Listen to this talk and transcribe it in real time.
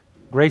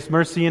Grace,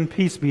 mercy, and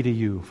peace be to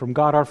you from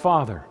God our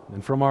Father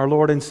and from our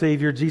Lord and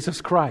Savior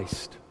Jesus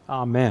Christ.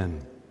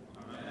 Amen.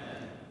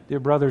 Dear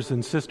brothers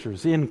and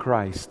sisters in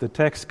Christ, the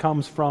text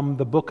comes from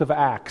the book of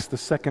Acts, the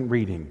second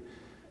reading.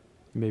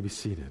 You may be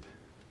seated.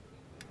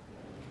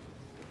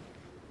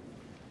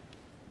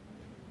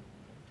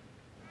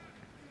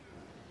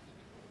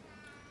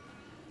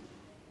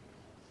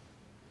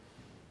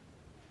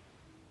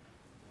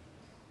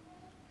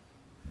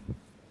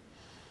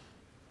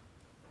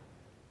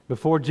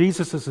 Before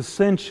Jesus'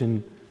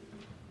 ascension,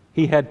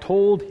 he had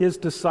told his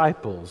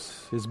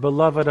disciples, his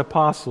beloved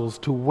apostles,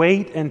 to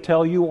wait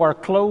until you are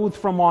clothed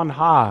from on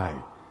high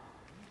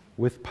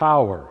with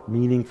power,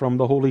 meaning from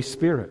the Holy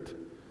Spirit.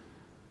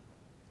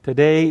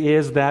 Today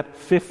is that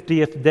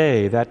 50th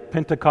day, that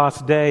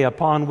Pentecost day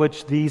upon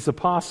which these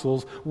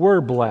apostles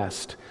were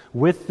blessed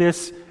with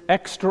this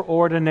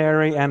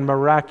extraordinary and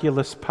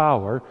miraculous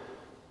power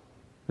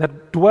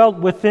that dwelt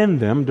within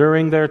them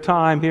during their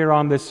time here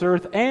on this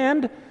earth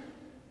and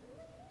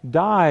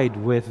died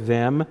with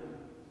them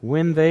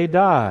when they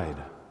died.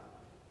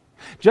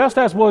 Just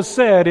as was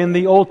said in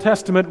the Old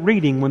Testament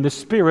reading when the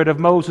Spirit of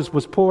Moses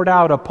was poured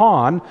out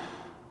upon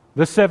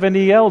the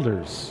 70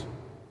 elders,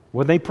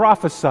 when they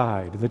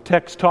prophesied, the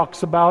text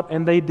talks about,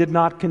 and they did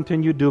not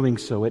continue doing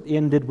so. It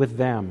ended with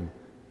them.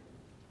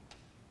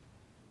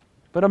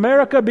 But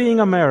America being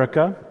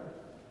America,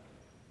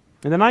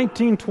 in the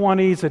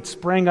 1920s it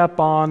sprang up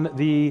on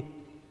the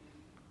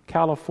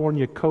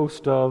California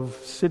coast of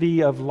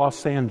city of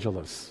Los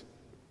Angeles,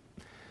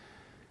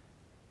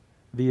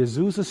 the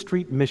Azusa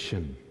Street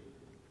Mission.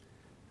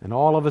 And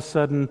all of a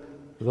sudden,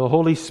 the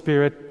Holy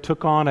Spirit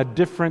took on a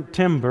different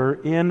timbre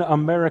in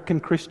American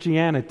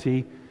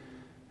Christianity.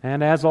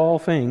 And as all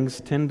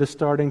things tend to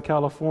start in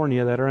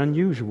California that are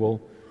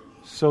unusual,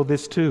 so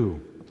this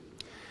too.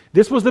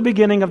 This was the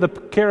beginning of the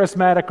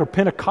charismatic or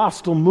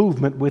Pentecostal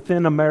movement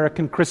within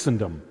American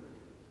Christendom.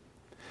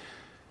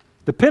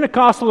 The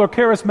Pentecostal or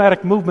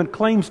charismatic movement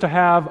claims to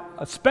have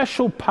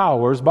special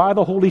powers by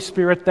the Holy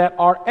Spirit that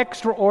are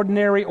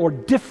extraordinary or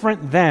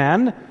different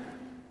than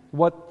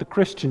what the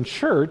Christian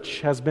church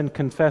has been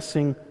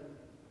confessing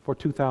for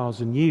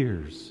 2,000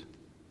 years.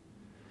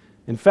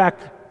 In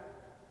fact,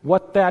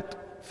 what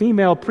that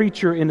female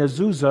preacher in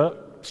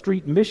Azusa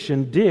Street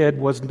Mission did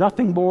was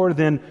nothing more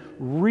than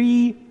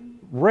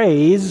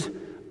re-raise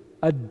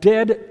a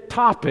dead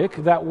topic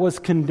that was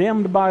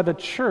condemned by the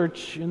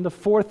church in the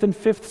 4th and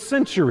 5th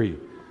century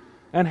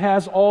and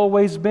has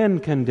always been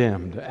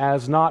condemned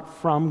as not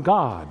from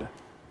God.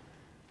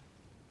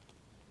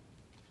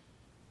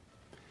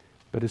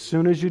 But as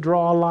soon as you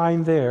draw a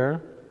line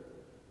there,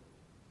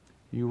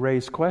 you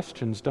raise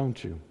questions,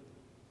 don't you?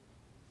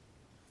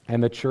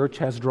 And the church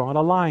has drawn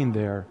a line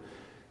there,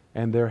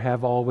 and there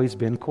have always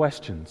been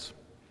questions.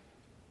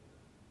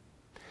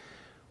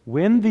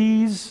 When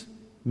these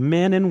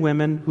men and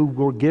women who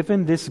were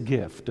given this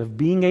gift of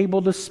being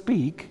able to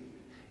speak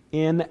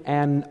in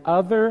an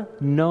other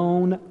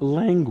known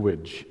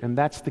language, and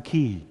that's the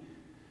key.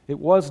 It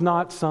was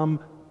not some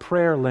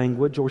prayer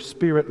language or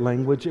spirit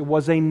language, it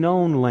was a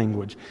known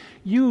language.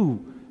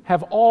 You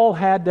have all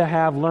had to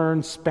have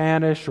learned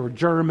Spanish or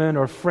German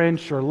or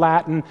French or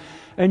Latin,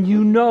 and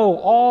you know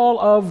all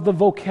of the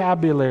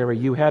vocabulary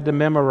you had to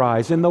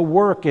memorize and the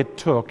work it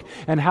took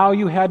and how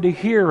you had to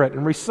hear it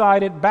and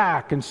recite it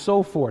back and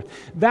so forth.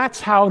 That's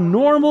how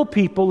normal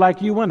people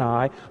like you and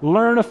I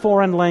learn a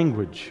foreign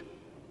language.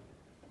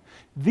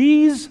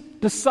 These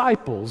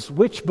disciples,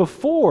 which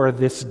before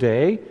this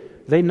day,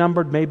 they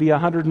numbered maybe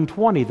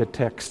 120, the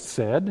text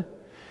said,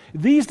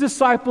 these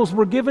disciples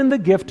were given the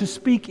gift to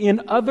speak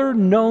in other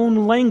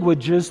known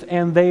languages,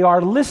 and they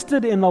are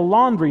listed in the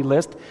laundry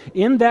list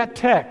in that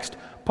text.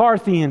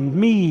 Parthians,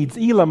 Medes,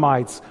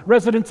 Elamites,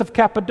 residents of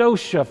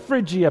Cappadocia,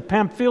 Phrygia,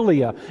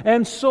 Pamphylia,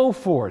 and so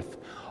forth.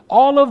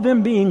 All of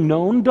them being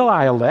known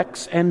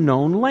dialects and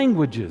known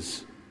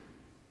languages.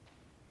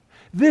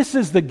 This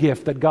is the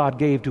gift that God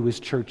gave to His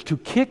church to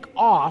kick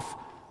off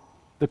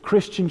the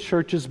Christian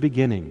church's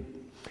beginning.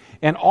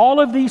 And all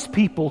of these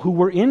people who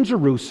were in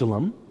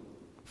Jerusalem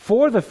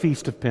for the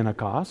Feast of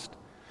Pentecost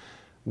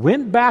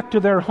went back to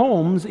their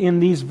homes in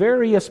these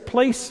various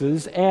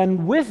places,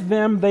 and with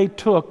them they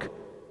took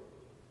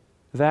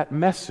that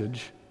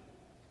message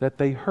that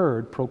they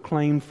heard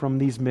proclaimed from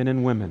these men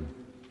and women.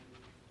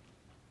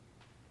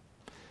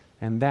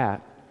 And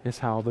that is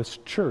how this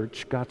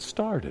church got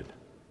started.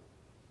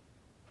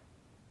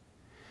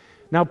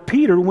 Now,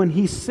 Peter, when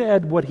he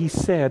said what he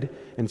said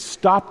and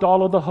stopped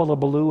all of the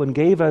hullabaloo and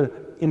gave an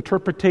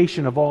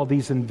interpretation of all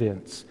these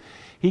events,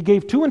 he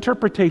gave two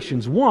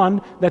interpretations.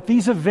 One, that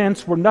these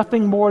events were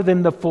nothing more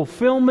than the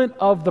fulfillment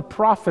of the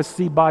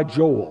prophecy by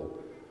Joel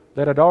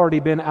that had already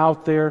been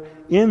out there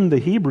in the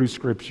Hebrew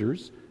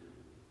Scriptures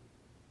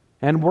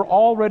and were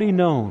already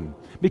known.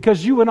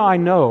 Because you and I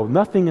know,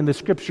 nothing in the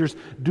Scriptures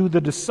do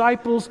the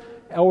disciples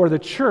or the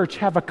church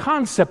have a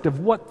concept of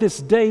what this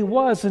day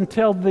was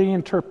until the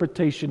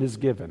interpretation is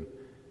given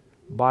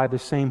by the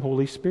same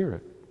Holy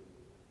Spirit.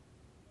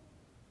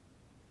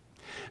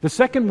 The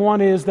second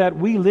one is that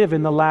we live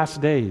in the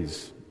last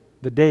days.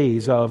 the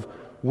days of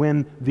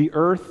when the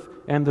earth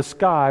and the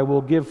sky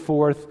will give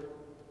forth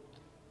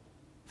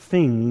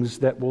things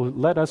that will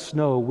let us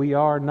know we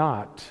are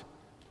not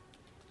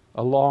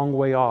a long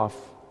way off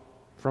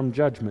from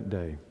Judgment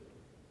Day.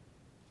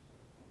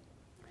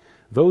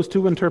 Those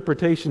two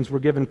interpretations were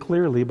given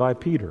clearly by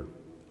Peter.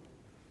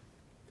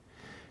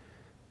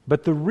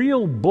 But the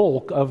real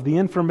bulk of the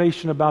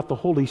information about the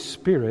Holy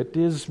Spirit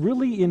is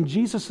really in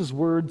Jesus'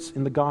 words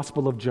in the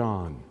Gospel of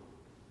John,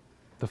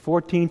 the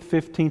 14th,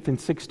 15th, and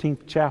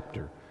 16th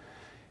chapter.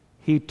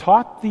 He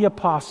taught the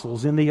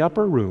apostles in the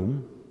upper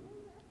room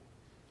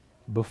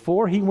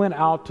before he went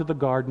out to the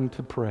garden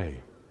to pray.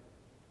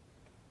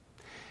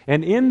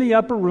 And in the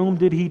upper room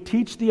did he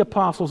teach the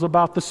apostles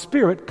about the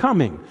Spirit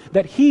coming,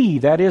 that he,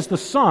 that is the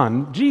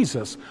Son,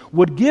 Jesus,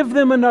 would give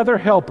them another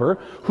helper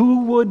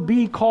who would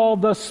be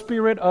called the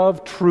Spirit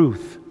of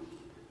truth,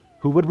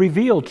 who would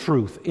reveal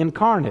truth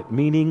incarnate,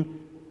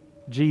 meaning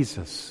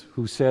Jesus,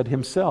 who said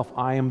himself,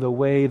 I am the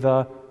way,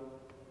 the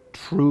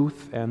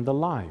truth, and the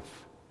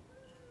life.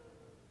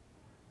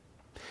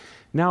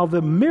 Now,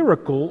 the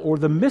miracle or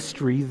the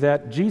mystery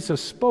that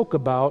Jesus spoke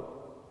about,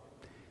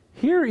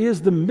 here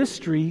is the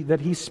mystery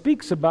that he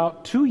speaks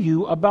about to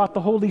you about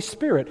the Holy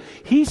Spirit.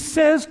 He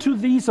says to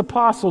these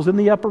apostles in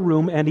the upper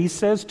room, and he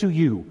says to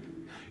you,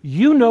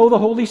 you know the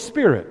Holy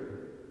Spirit.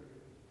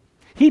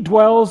 He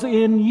dwells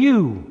in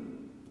you.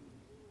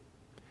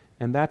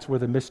 And that's where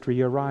the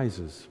mystery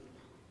arises.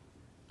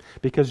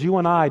 Because you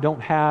and I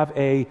don't have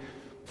a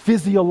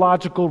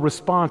physiological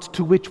response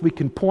to which we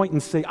can point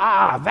and say,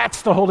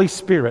 that's the Holy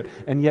Spirit.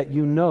 And yet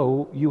you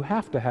know you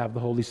have to have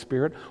the Holy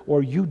Spirit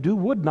or you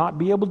would not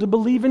be able to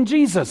believe in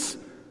Jesus.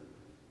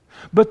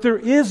 But there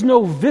is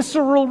no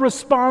visceral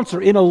response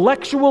or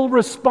intellectual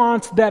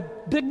response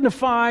that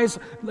dignifies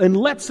and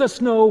lets us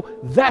know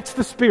that's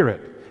the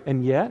Spirit.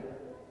 And yet,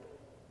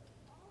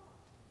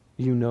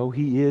 you know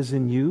He is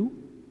in you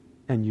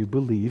and you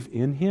believe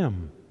in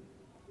Him.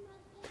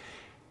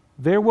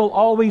 There will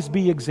always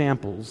be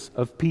examples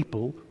of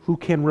people who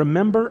can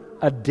remember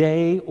a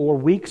day or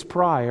weeks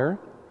prior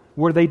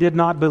where they did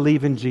not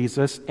believe in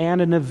Jesus and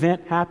an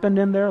event happened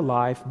in their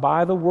life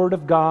by the Word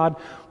of God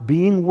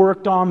being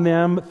worked on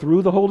them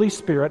through the Holy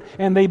Spirit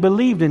and they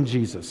believed in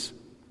Jesus.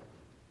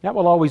 That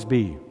will always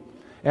be,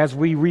 as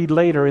we read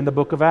later in the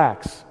book of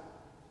Acts.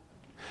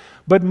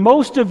 But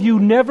most of you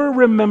never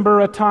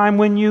remember a time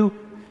when you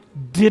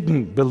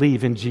didn't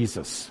believe in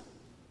Jesus.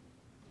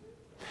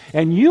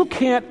 And you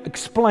can't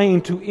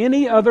explain to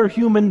any other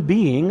human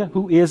being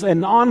who is a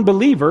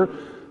non-believer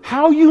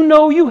how you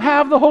know you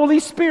have the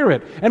Holy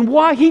Spirit and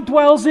why He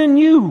dwells in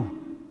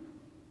you.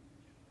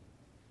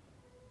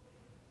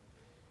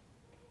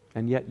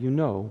 And yet you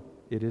know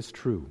it is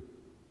true.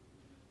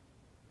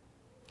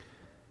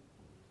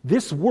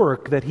 This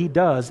work that He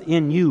does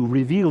in you,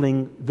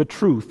 revealing the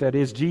truth that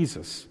is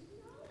Jesus.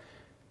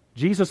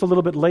 Jesus, a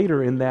little bit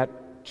later in that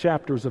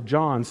chapters of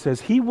John, says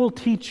He will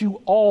teach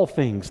you all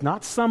things,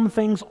 not some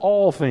things,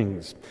 all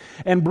things,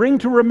 and bring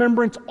to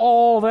remembrance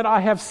all that I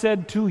have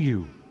said to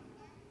you.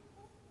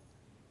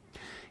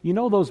 You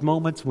know those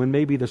moments when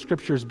maybe the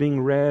Scripture is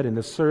being read in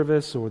the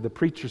service or the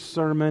preacher's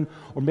sermon,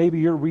 or maybe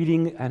you're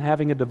reading and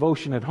having a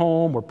devotion at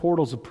home or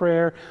portals of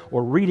prayer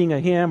or reading a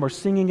hymn or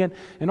singing it,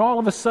 and all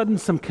of a sudden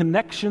some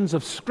connections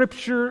of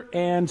Scripture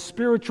and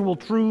spiritual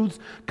truths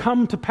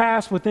come to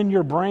pass within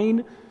your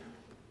brain?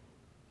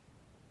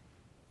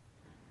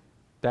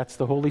 That's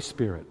the Holy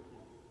Spirit.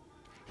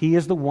 He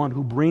is the one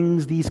who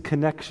brings these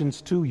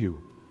connections to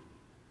you.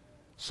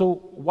 So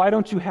why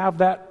don't you have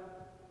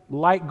that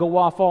light go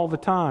off all the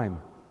time?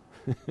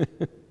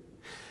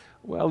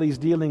 Well, He's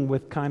dealing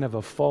with kind of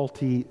a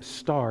faulty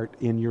start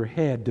in your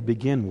head to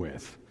begin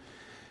with.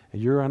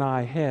 Your and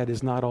I head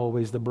is not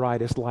always the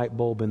brightest light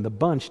bulb in the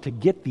bunch to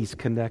get these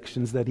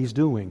connections that He's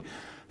doing.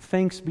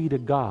 Thanks be to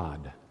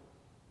God.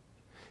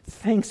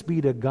 Thanks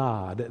be to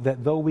God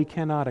that though we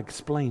cannot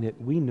explain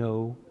it, we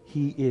know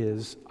He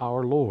is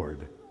our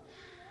Lord.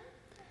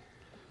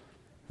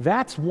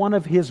 That's one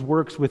of His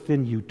works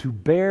within you, to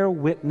bear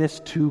witness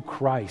to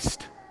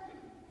Christ.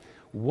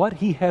 What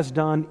He has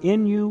done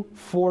in you,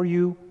 for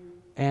you,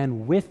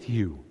 and with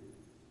you.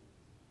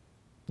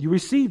 You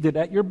received it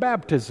at your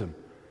baptism,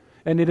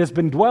 and it has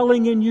been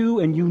dwelling in you,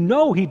 and you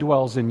know He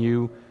dwells in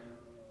you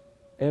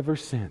ever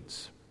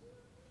since.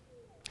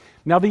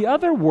 Now, the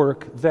other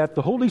work that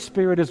the Holy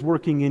Spirit is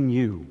working in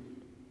you,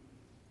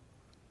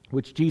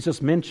 which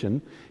Jesus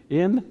mentioned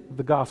in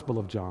the Gospel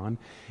of John,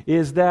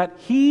 is that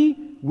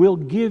He will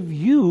give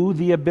you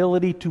the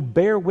ability to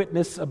bear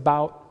witness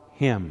about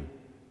Him.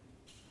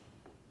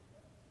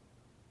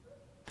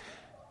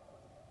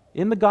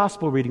 In the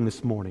Gospel reading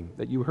this morning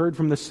that you heard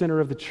from the center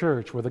of the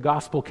church, where the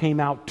Gospel came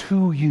out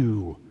to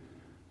you,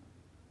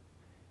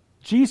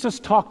 Jesus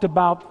talked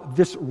about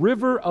this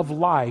river of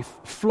life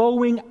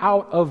flowing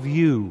out of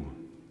you.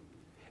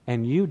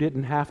 And you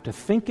didn't have to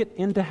think it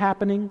into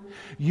happening.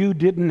 You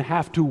didn't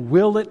have to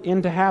will it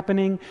into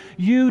happening.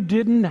 You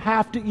didn't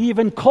have to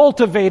even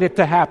cultivate it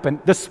to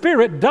happen. The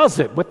Spirit does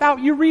it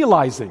without you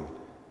realizing.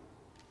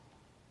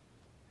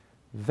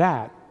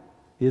 That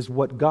is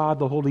what God,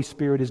 the Holy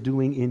Spirit, is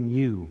doing in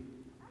you.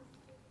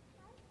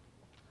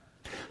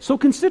 So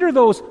consider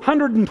those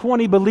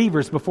 120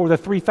 believers before the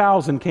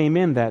 3,000 came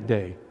in that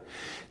day.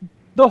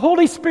 The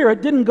Holy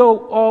Spirit didn't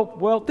go, oh,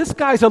 well, this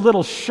guy's a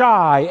little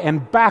shy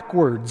and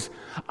backwards.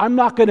 I'm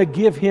not going to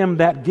give him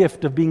that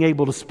gift of being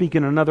able to speak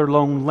in another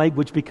lone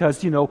language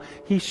because,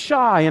 he's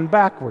shy and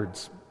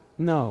backwards.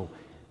 No,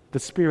 the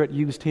Spirit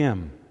used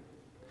him.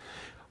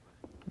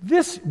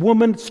 This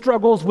woman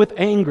struggles with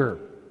anger.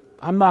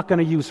 I'm not going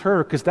to use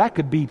her because that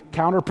could be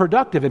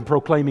counterproductive in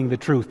proclaiming the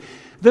truth.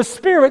 The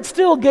Spirit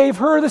still gave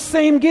her the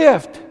same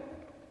gift.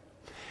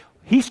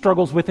 He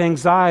struggles with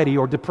anxiety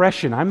or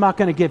depression. I'm not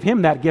going to give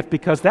him that gift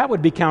because that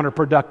would be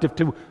counterproductive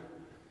too.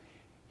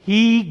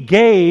 He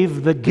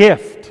gave the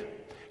gift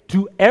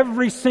to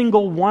every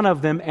single one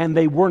of them, and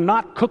they were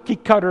not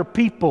cookie-cutter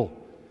people.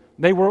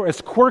 They were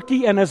as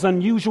quirky and as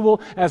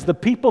unusual as the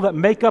people that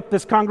make up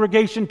this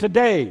congregation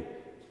today.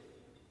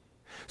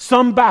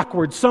 Some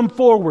backwards, some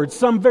forward,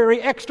 some very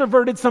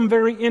extroverted, some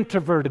very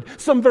introverted,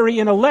 some very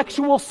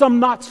intellectual, some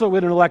not so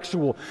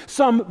intellectual,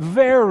 some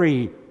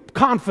very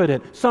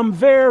confident, some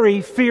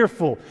very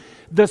fearful.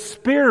 The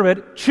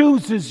Spirit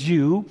chooses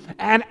you,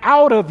 and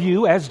out of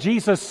you, as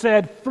Jesus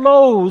said,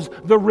 flows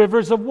the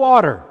rivers of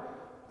water,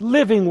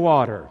 living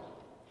water.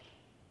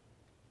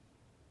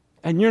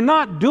 And you're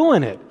not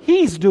doing it.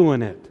 He's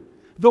doing it.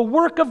 The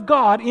work of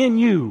God in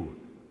you.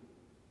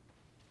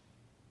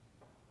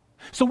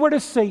 So where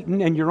does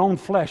Satan and your own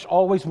flesh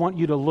always want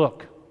you to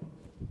look?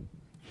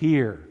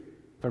 Here,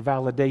 for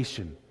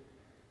validation.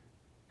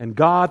 And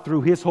God,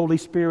 through His Holy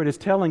Spirit, is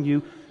telling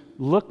you,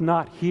 look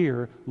not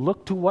here,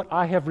 look to what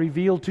I have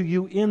revealed to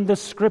you in the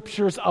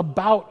Scriptures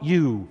about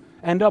you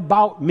and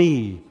about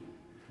me.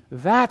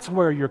 That's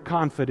where your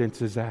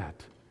confidence is at.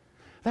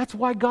 That's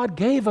why God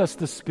gave us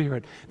the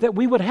Spirit, that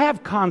we would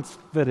have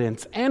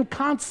confidence and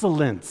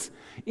consolence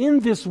in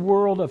this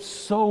world of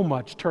so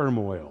much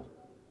turmoil.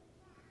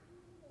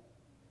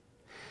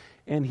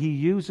 And He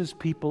uses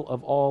people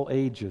of all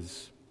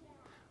ages,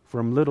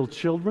 from little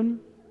children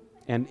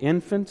and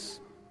infants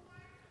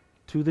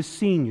to the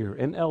senior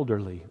and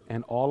elderly,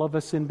 and all of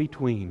us in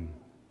between.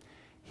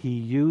 He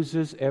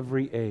uses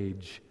every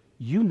age.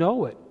 You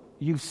know it.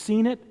 You've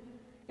seen it,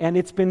 and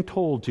it's been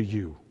told to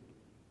you.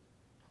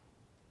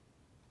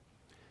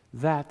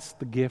 That's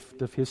the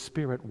gift of His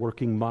Spirit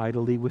working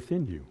mightily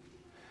within you.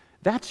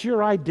 That's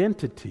your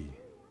identity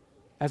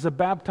as a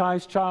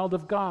baptized child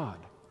of God.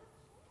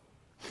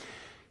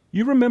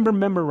 You remember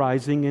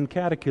memorizing in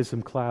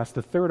catechism class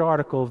the third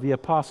article of the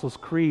Apostles'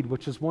 Creed,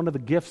 which is one of the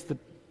gifts that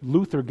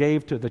Luther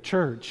gave to the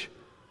church.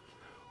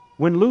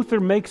 When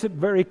Luther makes it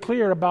very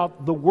clear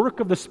about the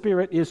work of the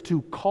Spirit is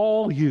to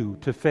call you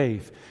to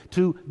faith,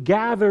 to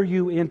gather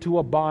you into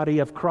a body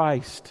of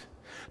Christ,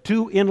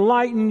 to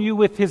enlighten you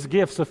with His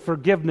gifts of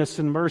forgiveness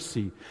and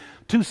mercy,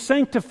 to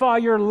sanctify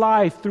your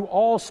life through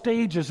all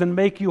stages and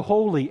make you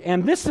holy.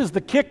 And this is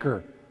the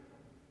kicker,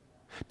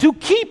 to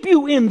keep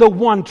you in the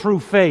one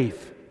true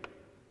faith.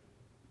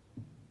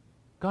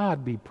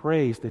 God be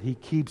praised that He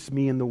keeps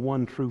me in the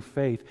one true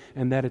faith,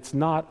 and that it's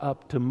not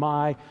up to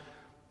my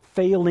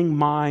failing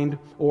mind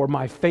or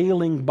my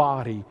failing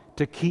body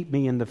to keep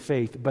me in the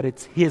faith, but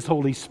it's His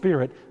Holy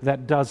Spirit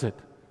that does it.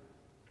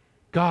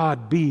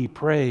 God be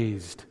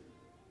praised.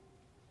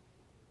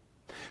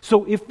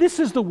 So if this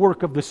is the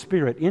work of the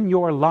Spirit in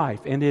your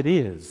life, and it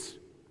is,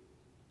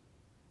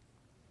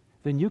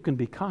 then you can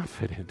be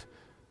confident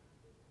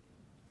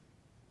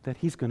that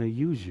He's going to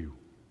use you.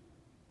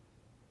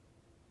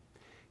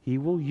 He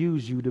will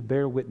use you to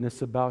bear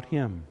witness about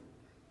Him.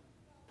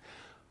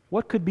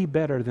 What could be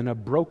better than a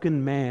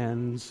broken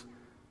man's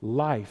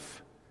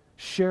life,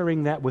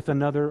 sharing that with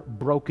another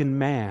broken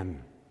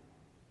man,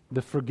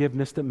 the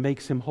forgiveness that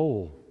makes him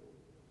whole?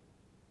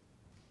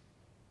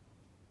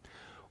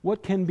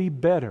 What can be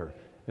better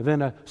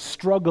than a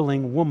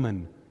struggling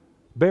woman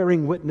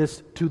bearing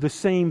witness to the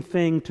same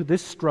thing to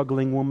this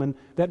struggling woman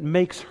that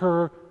makes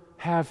her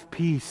have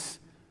peace?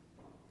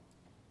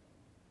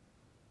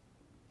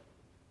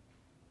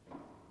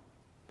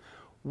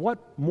 What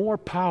more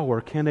power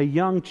can a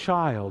young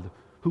child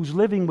who's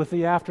living with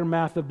the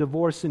aftermath of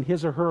divorce in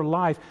his or her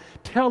life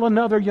tell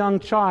another young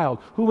child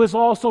who is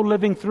also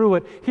living through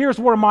it, here's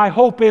where my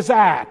hope is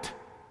at?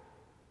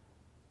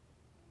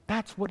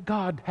 That's what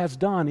God has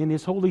done in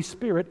His Holy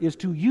Spirit, is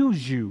to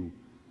use you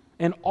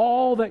and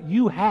all that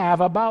you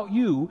have about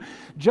you,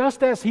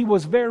 just as He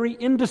was very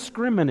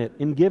indiscriminate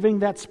in giving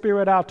that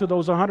Spirit out to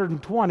those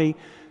 120,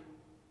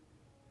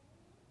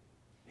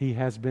 He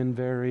has been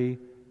very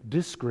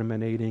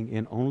discriminating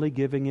in only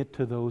giving it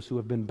to those who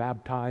have been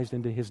baptized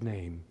into His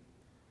name.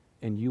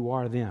 And you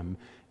are them.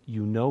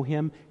 You know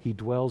Him. He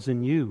dwells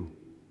in you,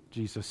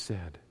 Jesus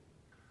said.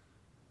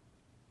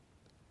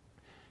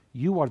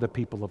 You are the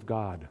people of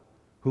God,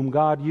 whom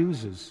God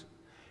uses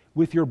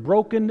with your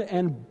broken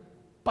and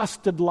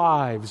busted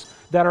lives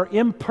that are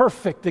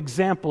imperfect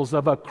examples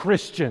of a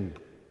Christian.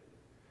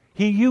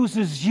 He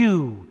uses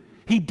you.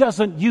 He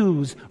doesn't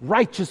use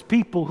righteous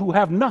people who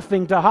have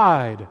nothing to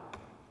hide.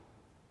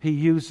 He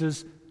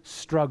uses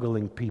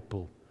struggling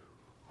people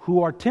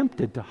who are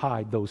tempted to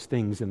hide those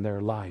things in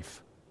their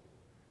life,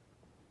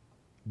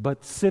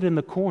 but sit in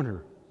the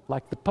corner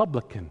like the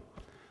publican.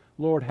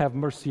 Lord, have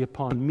mercy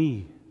upon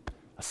me,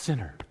 a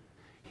sinner.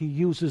 He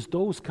uses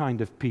those kind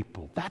of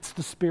people. That's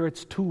the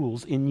Spirit's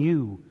tools in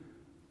you.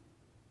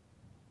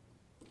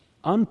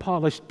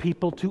 Unpolished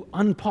people to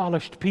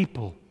unpolished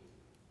people.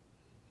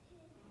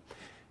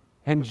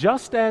 And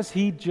just as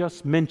he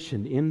just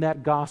mentioned in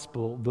that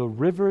gospel, the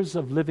rivers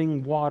of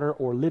living water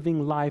or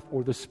living life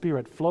or the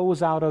Spirit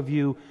flows out of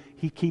you,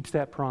 he keeps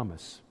that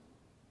promise.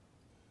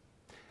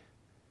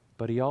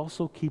 But he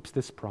also keeps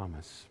this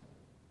promise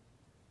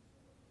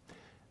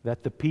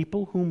that the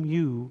people whom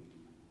you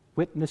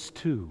witness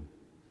to,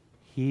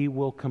 he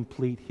will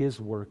complete his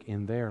work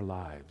in their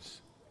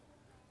lives.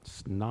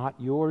 It's not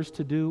yours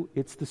to do,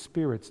 it's the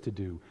Spirit's to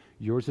do.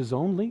 Yours is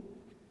only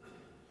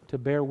to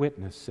bear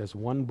witness as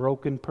one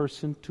broken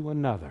person to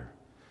another,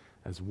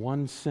 as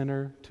one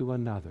sinner to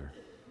another,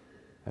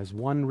 as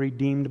one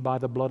redeemed by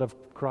the blood of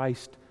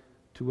Christ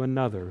to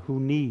another who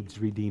needs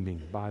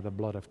redeeming by the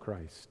blood of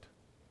Christ.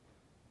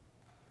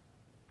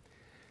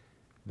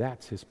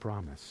 That's his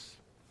promise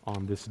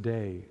on this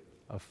day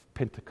of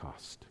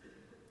Pentecost.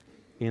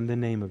 In the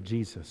name of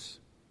Jesus,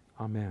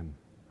 amen.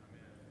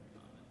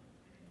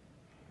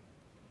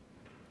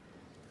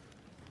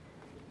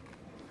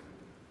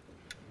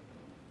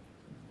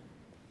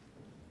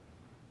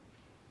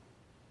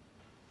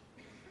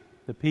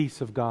 The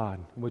peace of God,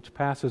 which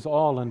passes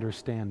all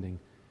understanding,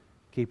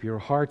 keep your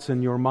hearts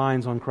and your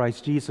minds on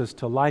Christ Jesus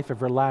to life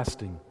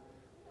everlasting.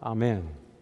 Amen.